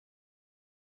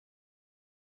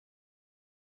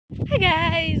Hi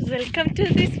guys, welcome to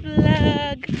this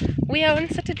vlog. We are on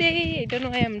Saturday. I don't know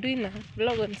why I'm doing a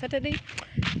vlog on Saturday,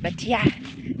 but yeah.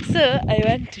 So I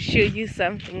want to show you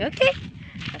something, okay?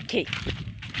 Okay.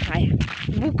 Haya.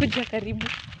 Bukuja karibu.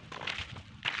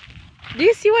 Do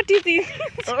you see what is this?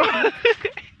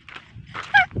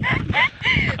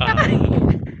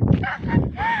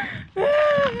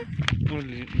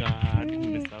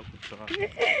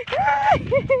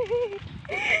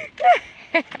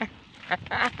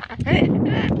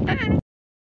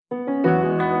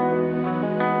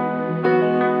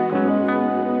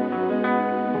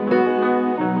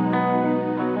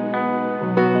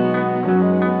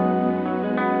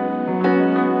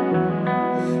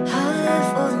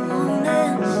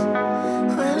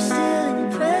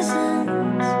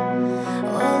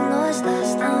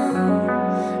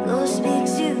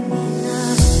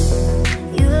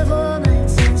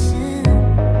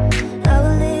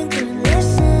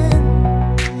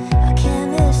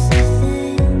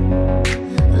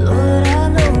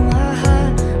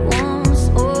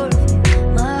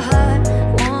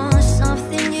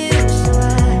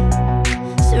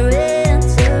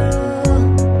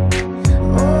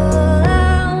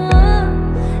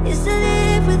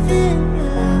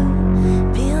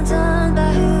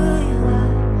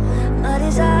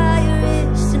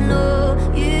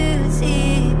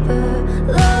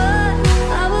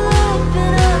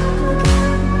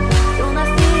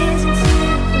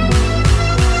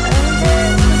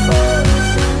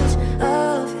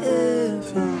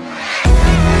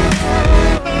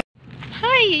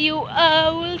 You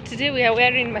all, today we are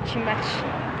wearing machi.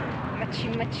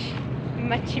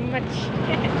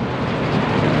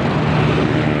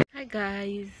 Hi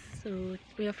guys, so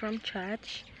we are from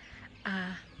church.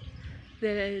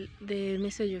 The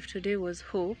message of today was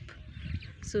hope.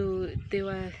 So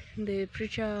the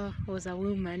preacher was a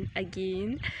woman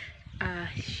again.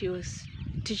 She was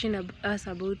teaching us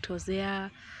about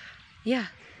Hosea,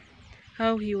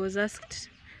 how he was asked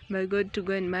by God to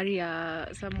go and marry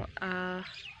some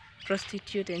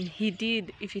prostitute, and he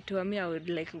did. If it were me, I would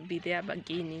be there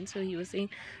beginning. So he was saying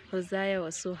Hosea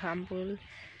was so humble.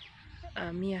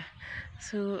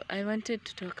 So I wanted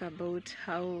to talk about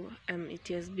how it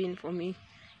has been for me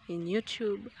in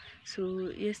YouTube. So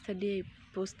yesterday I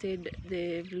posted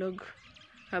the vlog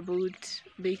about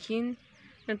baking,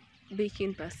 not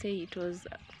baking per se. It was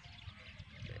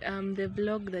the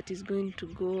vlog that is going to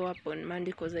go up on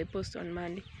Monday, because I post on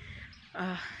Monday,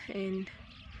 and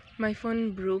my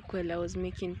phone broke while I was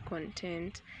making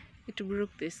content. It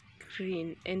broke the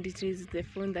screen, and it is the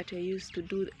phone that I used to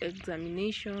do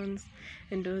examinations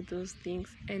and all those things,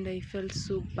 and I felt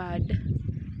so bad.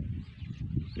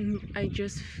 I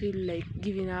just feel like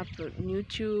giving up on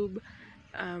YouTube,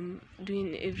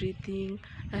 doing everything.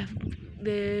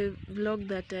 The vlog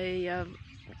that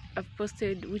I've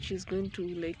posted, which is going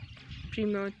to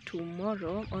premiere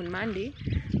tomorrow on Monday.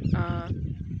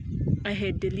 I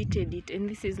had deleted it, and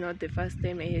this is not the first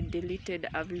time I had deleted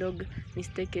a vlog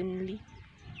mistakenly,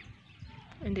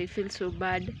 and I feel so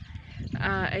bad.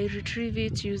 I retrieve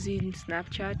it using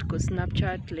Snapchat, because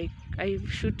Snapchat, I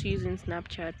shoot using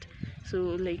Snapchat,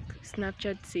 so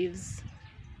Snapchat saves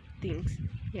things,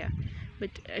 yeah.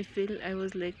 But I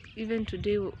was even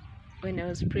today when I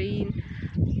was praying,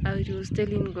 I was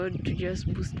telling God to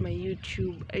just boost my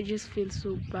YouTube. I just feel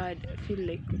so bad. I feel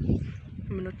like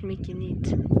I'm not making it,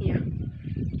 yeah.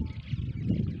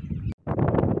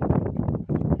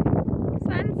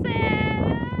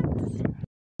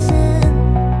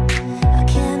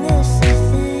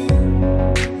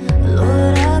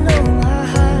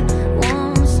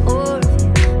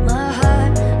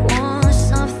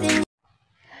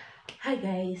 Hi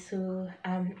guys, so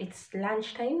it's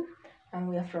lunchtime and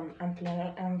we are from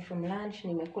lunch,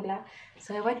 nimekula.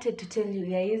 So I wanted to tell you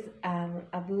guys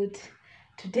about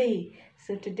today.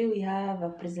 So today we have a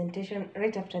presentation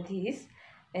right after this,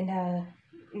 and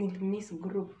miss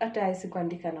group hata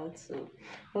sikuandika notes, so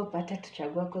hope hata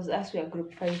tuchagua, because as we are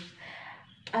group 5.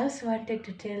 I also wanted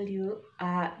to tell you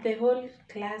the whole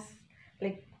class,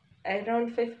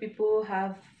 around 5 people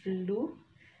have flu,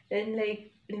 and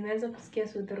nimeanza kusikia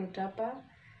sudhuru hapa.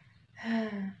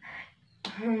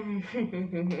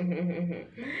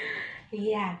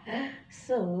 Yeah,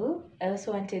 so I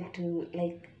also wanted to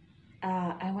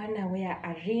I wanna wear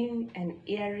a ring and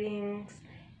earrings.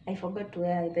 I forgot to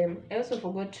wear them. I also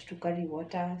forgot to carry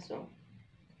water, so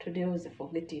today was a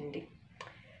forgetting day.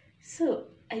 So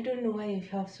I don't know why I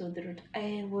have sore throat.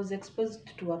 I was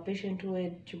exposed to a patient who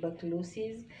had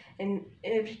tuberculosis, and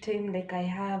every time I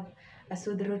have a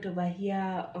sore throat over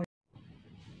here,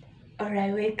 or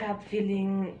I wake up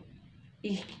feeling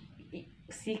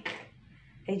sick,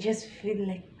 I just feel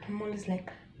like I'm always like,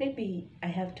 maybe I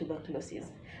have tuberculosis.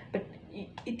 But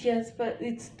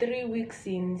it's 3 weeks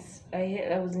since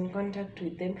I was in contact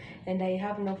with them, and I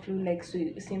have no flu-like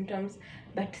symptoms.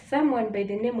 But someone by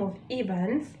the name of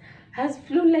Evans has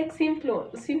flu-like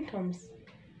symptoms.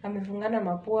 Amefungana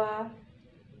mapua,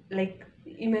 like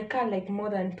imekaa like more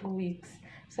than 2 weeks.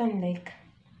 So I'm like,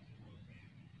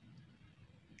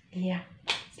 yeah.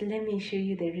 So let me show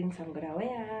you the rings I'm gonna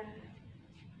wear.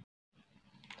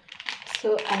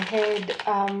 So I had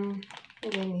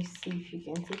let me see if you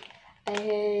can see. I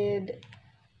had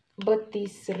bought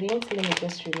these rings. Let me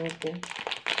just remove them.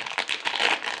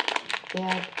 They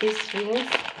are these rings,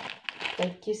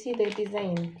 like you see the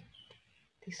design,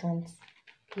 these ones.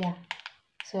 Yeah,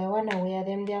 so I wanna wear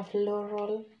them. They are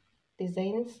floral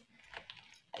designs.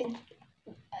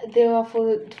 They were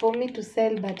for me to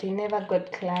sell, but I never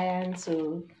got clients,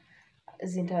 so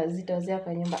zitauzia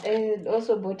kwa nyumba. I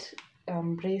also bought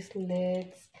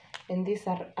bracelets, and these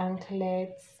are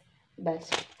anklets.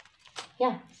 But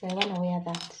yeah, so I wanna wear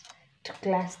that to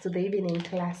class, to the evening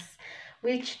class,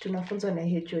 which tunafunzwa na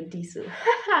HOD. So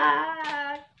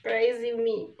crazy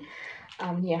me.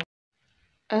 Yeah.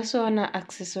 I also wanna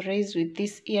accessorize with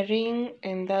this earring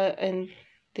and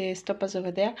the stoppers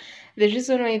over there. The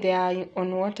reason why they are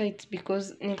on water, it's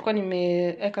because nilikuwa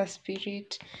nimeeka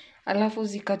spirit alafu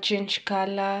zika change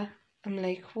color. I'm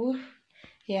like, whoo.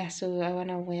 Yeah, so I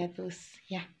wanna wear those.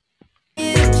 Yeah.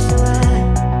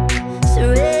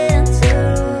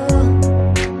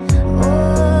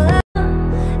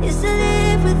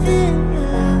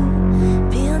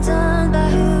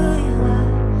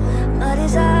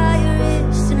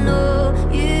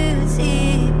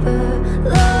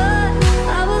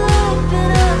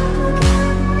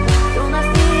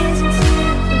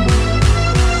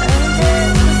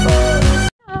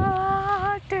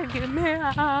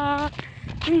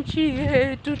 Nchi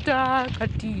yetu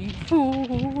takatifu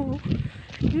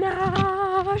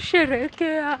na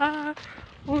sherekea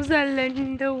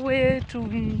uzalendo wetu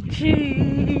nchi.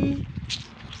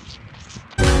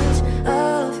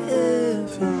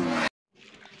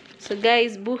 So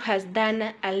guys, Boo has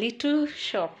done a little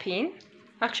shopping,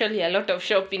 actually a lot of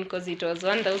shopping, because it was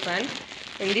 1,000,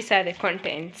 and these are the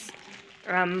contents.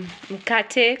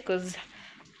 Mkate, because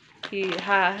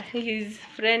his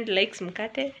friend likes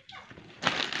mkate.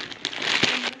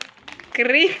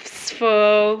 Crisps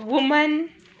for woman.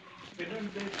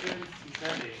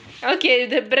 Okay,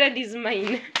 the bread is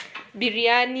mine.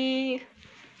 Biryani.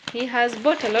 He has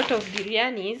bought a lot of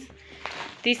biryanis.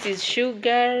 This is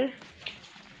sugar.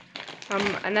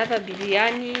 Another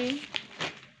biryani.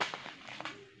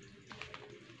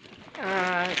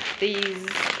 This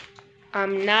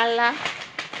nala.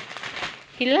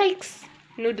 He likes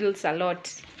noodles a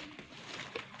lot.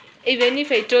 Even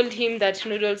if I told him that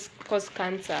noodles cause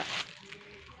cancer.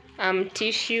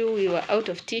 Tissue, we were out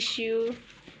of tissue.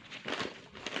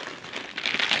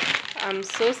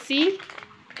 Saucy.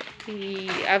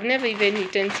 I've never even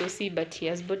eaten saucy, but he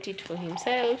has bought it for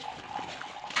himself.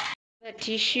 The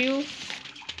tissue.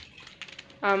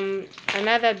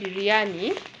 Another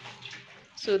biryani.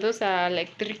 So those are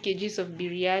like 3 kgs of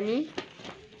biryani.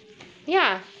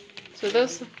 Yeah. So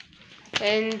those,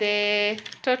 and the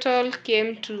total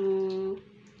came to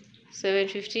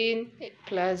 715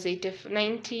 plus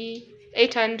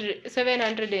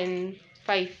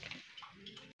 705.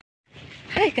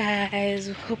 Hi guys,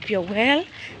 hope you're well.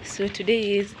 So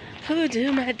today is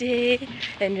Huduma Day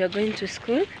and we're going to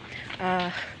school.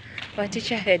 Our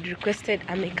teacher had requested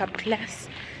a makeup class,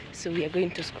 so we are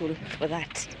going to school for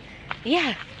that.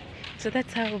 Yeah, so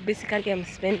that's how basically I'm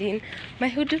spending my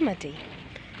Huduma Day.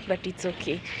 But it's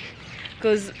okay,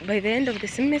 because by the end of the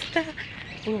semester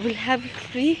we will have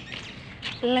free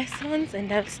lessons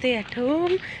and I'll stay at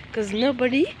home, because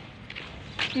nobody's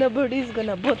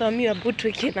gonna bother me about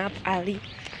waking up early.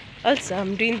 Also,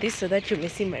 I'm doing this so that you may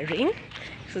see my ring.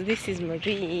 So this is my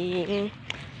ring,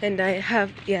 and I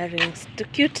have earrings, 2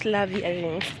 cute love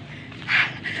earrings.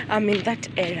 I'm in that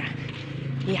era.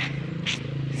 Yeah.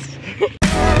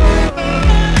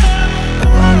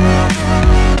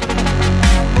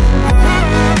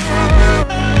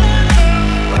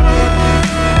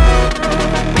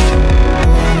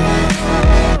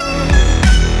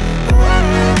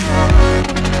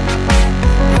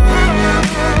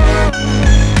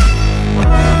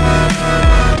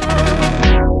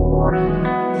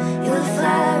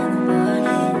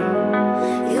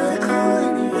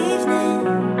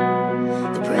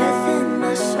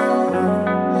 Soul.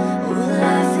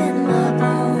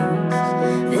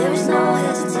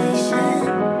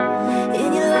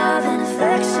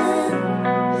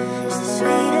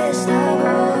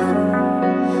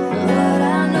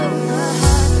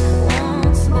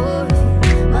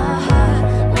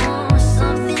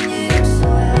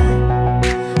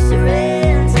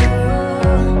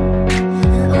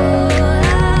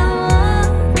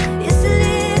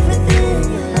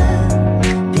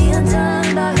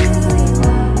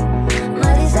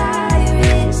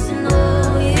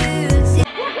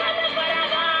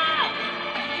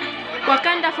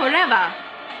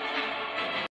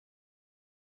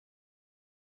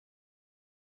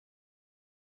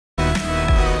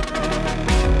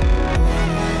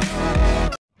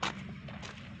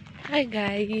 Hi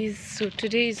guys, so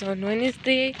today is on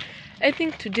Wednesday. I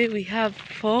think today we have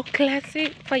 5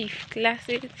 classes.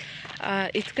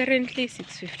 It's currently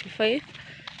 6:55.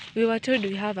 We were told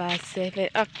we have a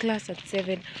class at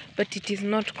 7, but it is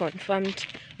not confirmed,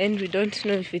 and we don't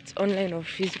know if it's online or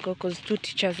physical because 2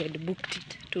 teachers had booked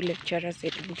it, 2 lecturers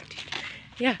had booked it.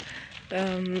 Yeah,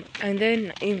 and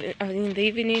then in the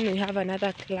evening we have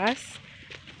another class.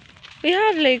 We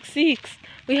have like 6.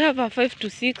 We have a 5 to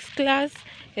 6 class,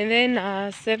 and then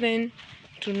a 7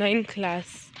 to 9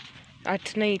 class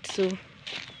at night. So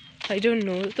I don't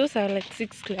know, those are like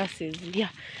 6 classes. Yeah,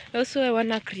 also I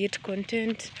wanna create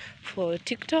content for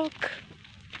TikTok.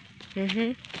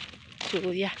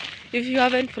 So yeah, if you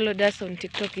haven't followed us on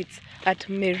TikTok, it's at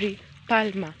Mary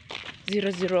Palmer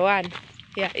 001.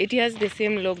 Yeah, it has the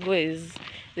same logo as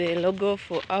the logo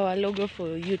for our logo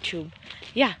for YouTube.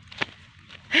 Yeah.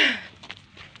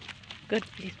 God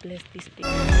please bless this place.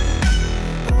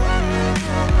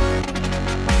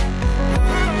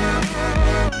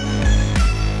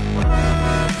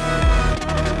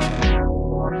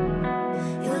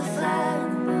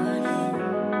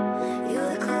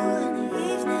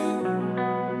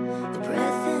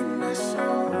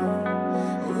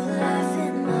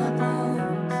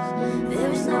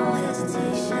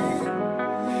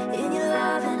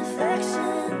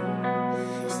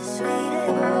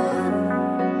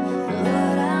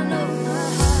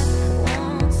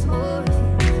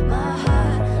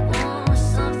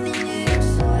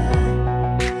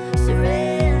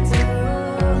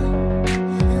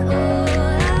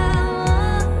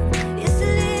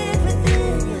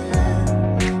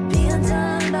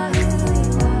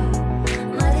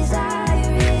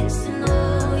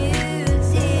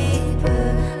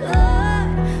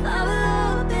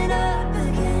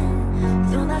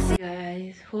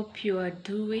 Hope you are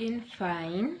doing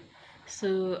fine.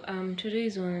 So today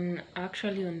is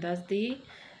actually on Thursday,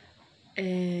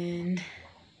 and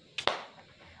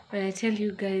when I tell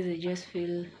you guys, I just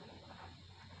feel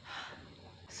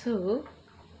so.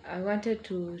 I wanted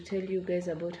to tell you guys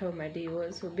about how my day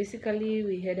was. So basically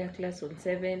we had a class on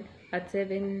 7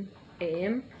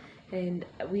 a.m. and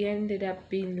we ended up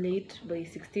being late by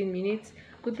 16 minutes.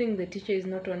 Good thing the teacher is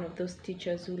not one of those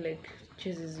teachers who like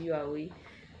chases you away.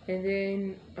 And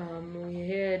then we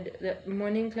had the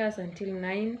morning class until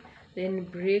 9, then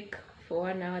break for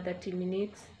 1 hour 30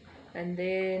 minutes, and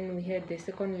then we had the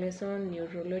second lesson,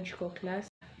 neurological class.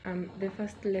 The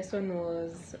first lesson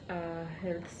was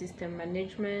health system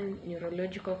management,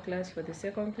 neurological class for the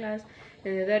second class,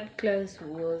 and the third class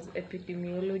was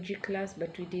epidemiology class,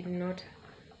 but we did not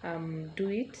do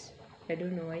it. I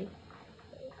don't know why,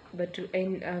 but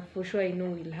for sure I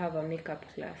know we'll have a makeup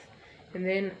class. And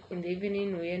then in the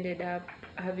evening we ended up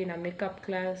having a makeup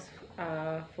class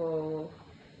for,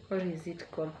 what is it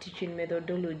called, teaching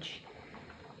methodology.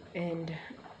 And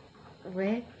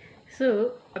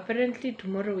so apparently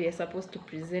tomorrow we are supposed to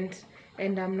present,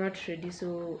 and I'm not ready.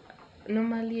 So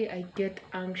normally I get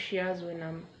anxious when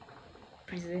I'm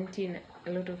presenting a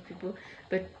lot of people,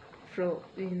 but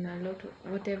in a lot of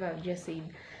whatever I've just said.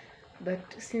 But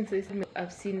since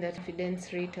I've seen that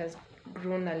confidence rate has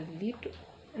grown a little,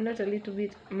 not a little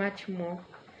bit, much more.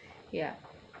 Yeah.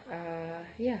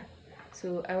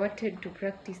 So I wanted to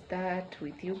practice that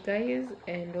with you guys,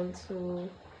 and also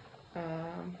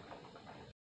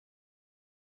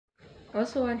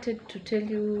wanted to tell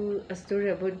you a story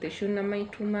about the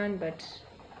Shunammite woman, but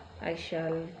I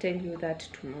shall tell you that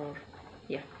tomorrow.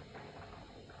 Yeah.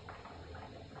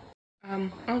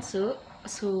 Also,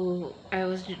 so I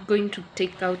was going to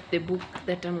take out the book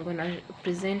that I'm gonna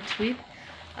present with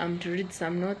to read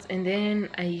some notes, and then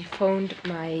I found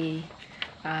my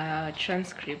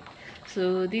transcript.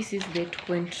 So this is the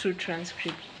 2.2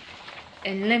 transcript,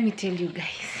 and let me tell you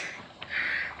guys,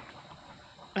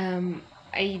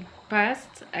 I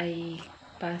passed. I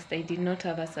did not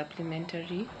have a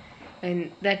supplementary,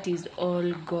 and that is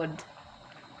all God.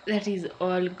 That is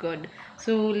all God.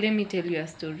 So let me tell you a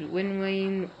story. When we're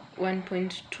in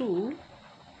 1.2,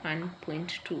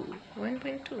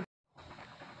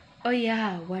 oh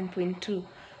yeah, 1.2,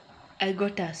 I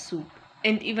got a soup,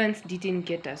 and Evans didn't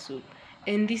get a soup.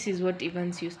 And this is what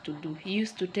Evans used to do. He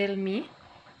used to tell me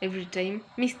every time,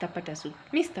 Mr. Pata soup,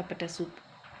 Mr. Pata soup,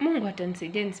 Mungu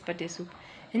atanisaidia nisipate soup.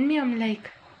 And me, I'm like,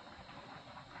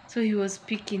 so he was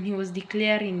speaking, he was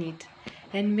declaring it,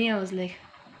 and me, I was like,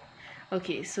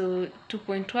 okay. So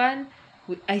 2.1,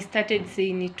 I started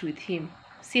saying it with him,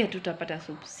 si hatutapata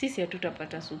soup, sisi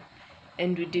hatutapata soup,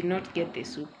 and we did not get the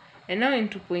soup. And now in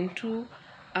 2.2,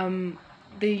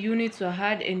 the units were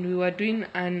hard, and we were doing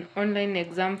an online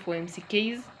exam for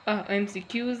MCQs,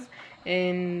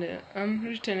 and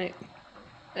written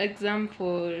exam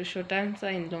for short answer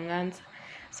and long answer.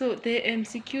 So the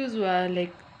MCQs were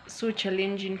like so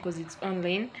challenging because it's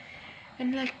online,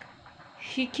 and like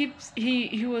he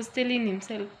was telling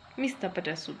himself, Mr.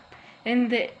 Patasup,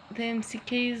 and the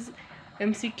MCQs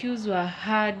were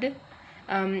hard.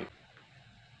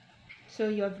 So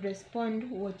you're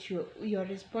responding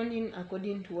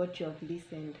according to what you have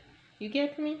listened. You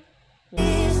get me?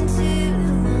 Listen to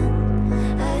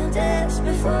them. I am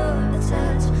desperate for a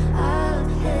touch of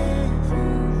heaven.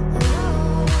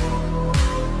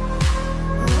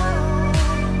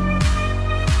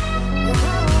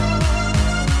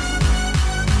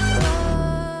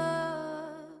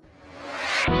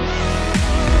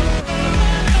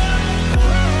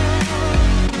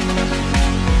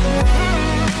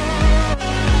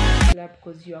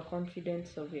 Because you are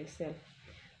confident of yourself.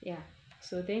 Yeah,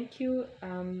 so thank you.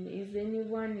 Is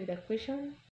anyone with a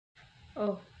question?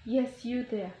 Oh yes, you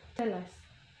there, tell us.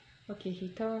 Okay, he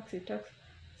talks.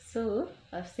 So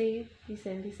I've said this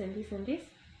and this and this and this.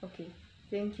 Okay,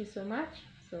 thank you so much.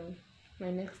 So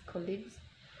my next colleagues.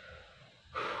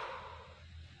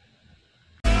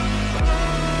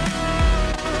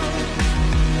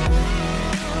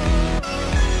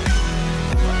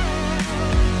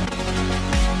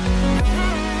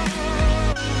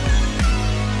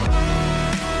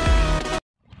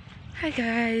 Hi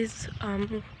guys,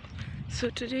 so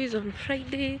today is on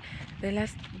Friday, the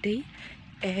last day,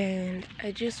 and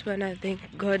I just wanna thank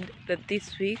God that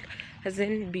this week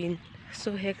hasn't been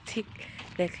so hectic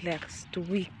like last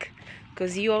week,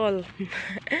 because you all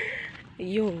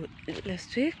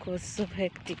last week was so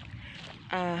hectic.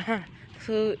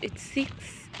 So it's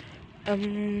 6.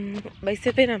 By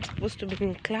 7 I'm supposed to be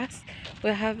in class.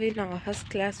 We're having our first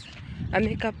class, a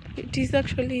makeup. It is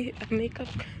actually a makeup.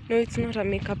 No, it's not a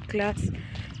makeup class.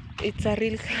 It's a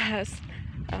real class,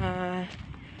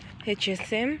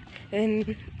 HSM.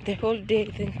 And the whole day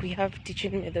I think we have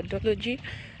teaching methodology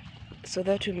so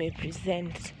that we may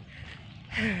present.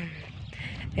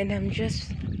 And I'm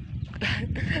just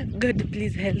God,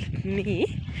 please help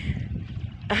me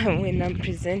when I'm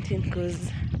presenting,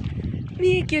 because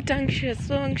me get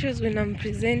so anxious when I'm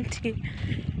presenting,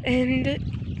 and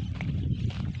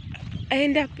I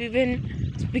end up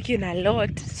even speaking a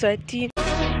lot, sweating.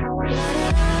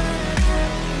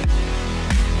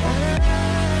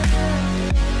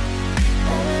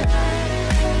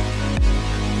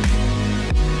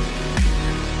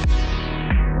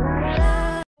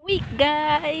 Week,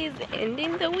 guys,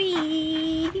 ending the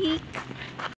week.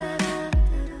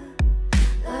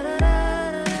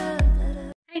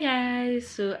 Hi guys,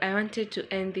 so I wanted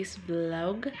to end this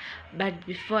vlog, but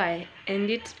before I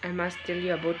end it, I must tell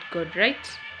you about God, right?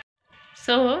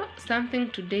 So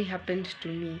something today happened to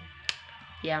me.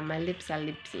 Yeah, my lips are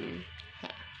lipsing.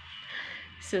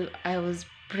 So I was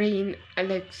praying,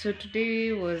 so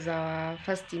today was our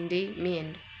fasting day, me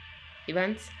and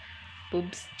Evans,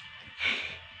 Boobs.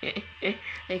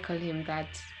 I call him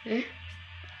that.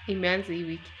 Imeanza hii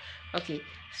wiki. Okay,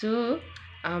 so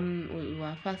we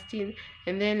were fasting,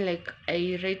 and then like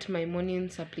I write my morning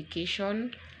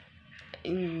supplication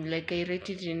I write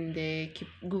it in the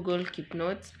Google Keep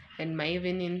Notes, and my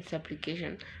evening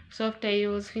supplication. So after I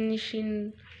was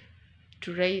finishing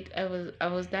to write, I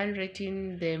was done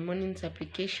writing the morning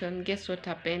supplication. Guess what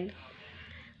happened?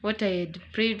 What I had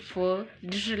prayed for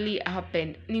literally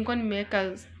happened. Nilikuwa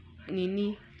nimeweka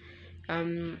nini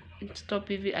stop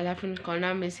hivi, alafu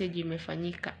nikaona message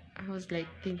imefanyika. I was like,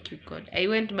 thank you God. I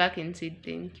went back and said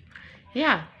thank you.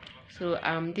 Yeah, so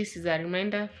this is a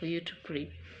reminder for you to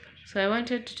pray. So I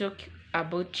wanted to talk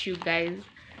about you guys,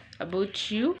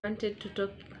 about you. I wanted to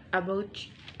talk about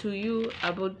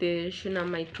the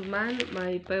Shunammite man.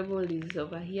 My Bible is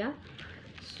over here.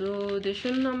 So the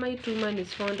Shunammite man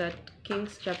is found at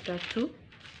Kings chapter 2.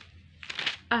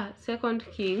 2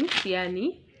 Kings,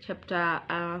 yani chapter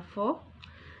 4.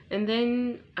 And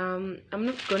then I'm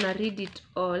not gonna read it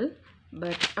all,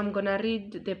 but I'm gonna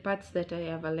read the parts that I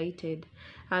have highlighted.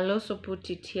 I'll also put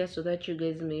it here so that you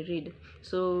guys may read.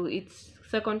 So it's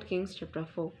 2 Kings chapter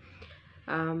 4.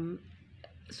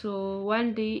 So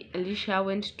one day Elisha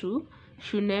went to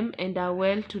Shunem, and a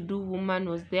well-to-do woman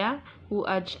was there who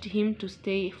urged him to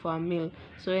stay for a meal.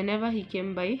 So whenever he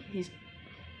came by,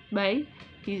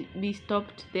 he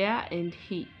stopped there and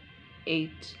he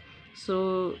ate.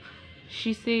 So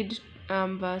she said,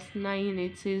 verse 9,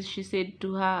 it says, she said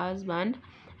to her husband,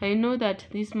 I know that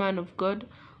this man of God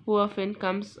who often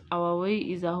comes our way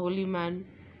is a holy man.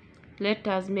 Let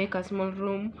us make a small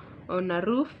room on a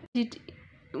roof,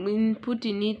 put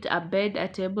in it a bed, a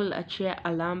table, a chair,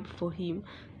 a lamp for him.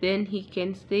 Then he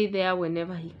can stay there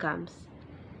whenever he comes.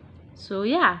 So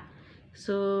yeah,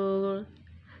 so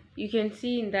you can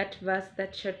see in that verse,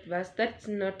 that short verse, that's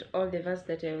not all the verse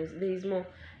that I was, there is more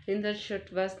in that short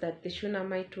verse, that the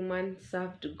Shunammite woman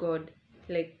served God.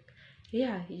 Like,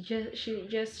 yeah, she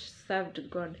just served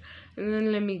God. And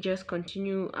then let me just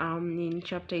continue in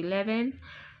chapter 11.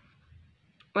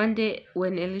 One day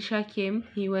when Elisha came,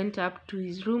 he went up to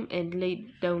his room and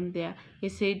laid down there. He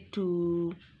said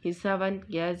to his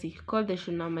servant Gehazi, call the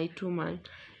Shunammite woman.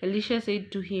 Elisha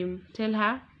said to him, tell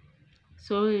her.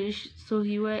 So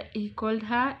he called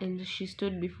her, and she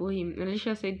stood before him.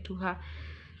 Elisha said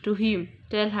to him,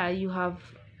 tell her, you have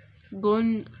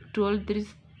gone to all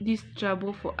this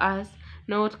trouble for us.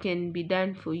 Now what can be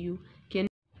done for you?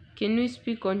 Can we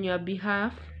speak on your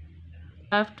behalf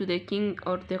to the king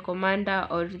or the commander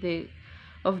or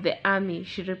of the army?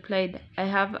 She replied, I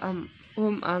have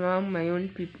home among my own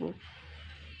people.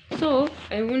 So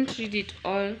I won't read it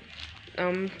all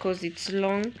because it's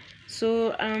long.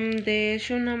 So the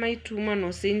Shunammite woman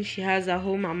was saying she has a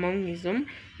home among his own,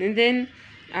 and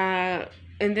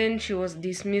then she was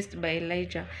dismissed by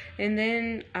Elijah. And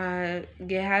then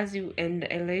Gehazi and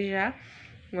Elijah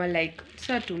were like,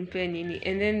 "Sa tumpe nini?"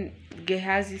 And then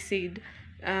Gehazi said,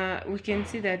 we can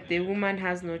see that the woman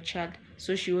has no child,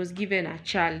 so she was given a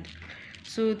child.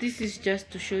 So this is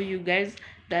just to show you guys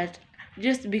that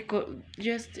just the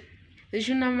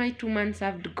Shunammite woman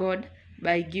served God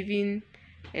by giving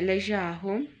Elijah a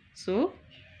home. So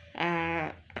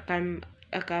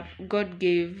God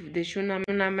gave the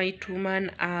Shunammite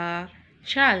woman a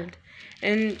child.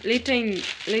 And later in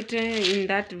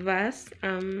that verse,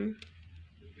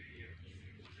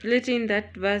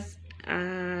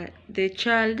 the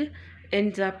child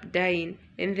ends up dying,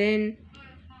 and then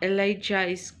Elijah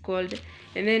is called,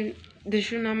 and then the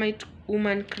Shunammite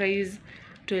woman cries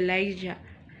to Elijah,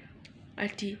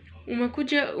 ati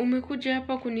umekuja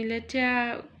hapa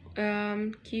kuniletea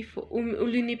kifo,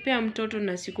 ulinipea mtoto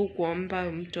na siku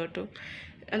kuomba mtoto,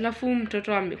 alafu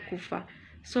mtoto amekufa,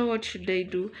 so what should I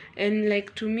do? And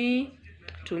like to me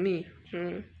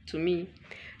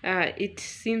it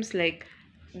seems like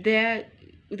the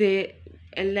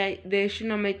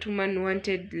Shunammite woman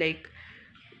wanted, like,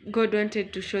 God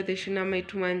wanted to show the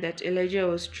Shunammite woman that Elijah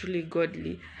was truly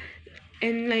godly,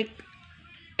 and like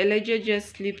Elijah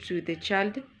just sleeps with the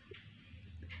child.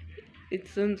 It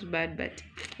sounds bad, but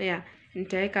yeah,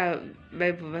 nitaweka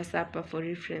Bible verse hapa for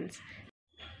reference.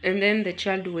 And then the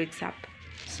child wakes up.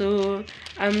 So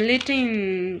later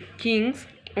in Kings,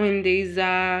 when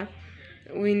there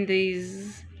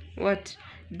is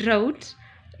drought,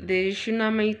 the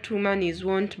Shunammite woman is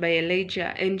warned by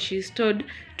Elijah, and she's told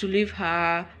to leave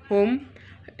her home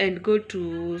and go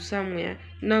to somewhere.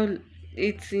 Now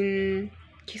it's in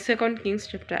 2 Kings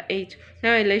chapter 8.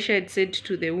 Now Elisha had said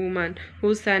to the woman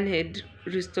whose son had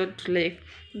restored to life,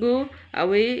 go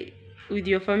away with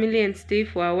your family and stay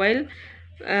for a while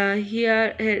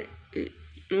here,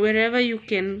 wherever you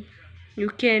can,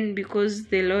 because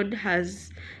the Lord has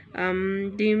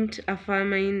deemed a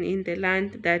famine in the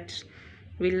land that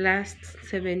will last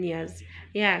 7 years.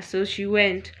 Yeah, so she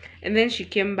went, and then she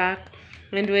came back,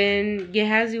 and when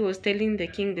Gehazi was telling the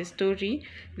king the story,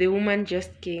 the woman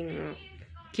just came.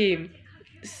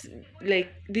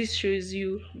 Like, this shows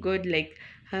you God like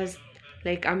has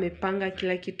like amepanga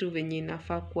kila kitu venye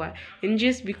inafaa kuwa, and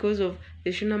just because of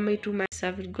the Shunammite woman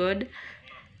served God,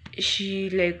 she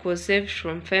like was saved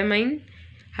from famine.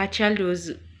 Her child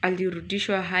was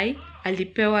alirudishwa hai,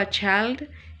 alipewa child,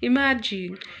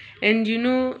 imagine. And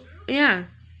yeah,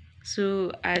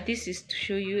 so this is to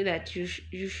show you that you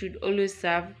should always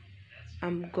serve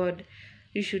God.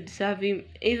 You should serve him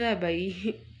either by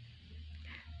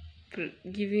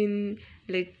giving,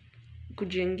 like,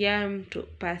 kujengea mtu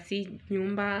pasi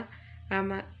nyumba,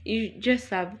 ama you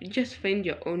just find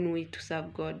your own way to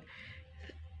serve God.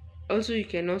 Also, you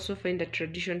can also find a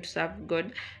tradition to serve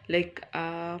God, like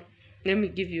let me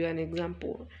give you an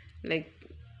example, like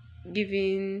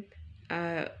giving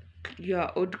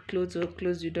your old clothes or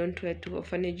clothes you don't wear to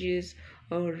orphanages,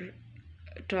 or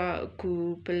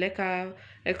kupeleka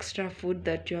extra food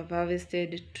that you have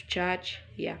harvested to church.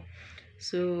 Yeah,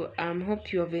 so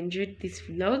hope you have enjoyed this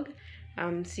vlog.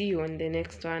 See you on the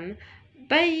next one.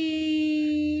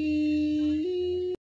 Bye.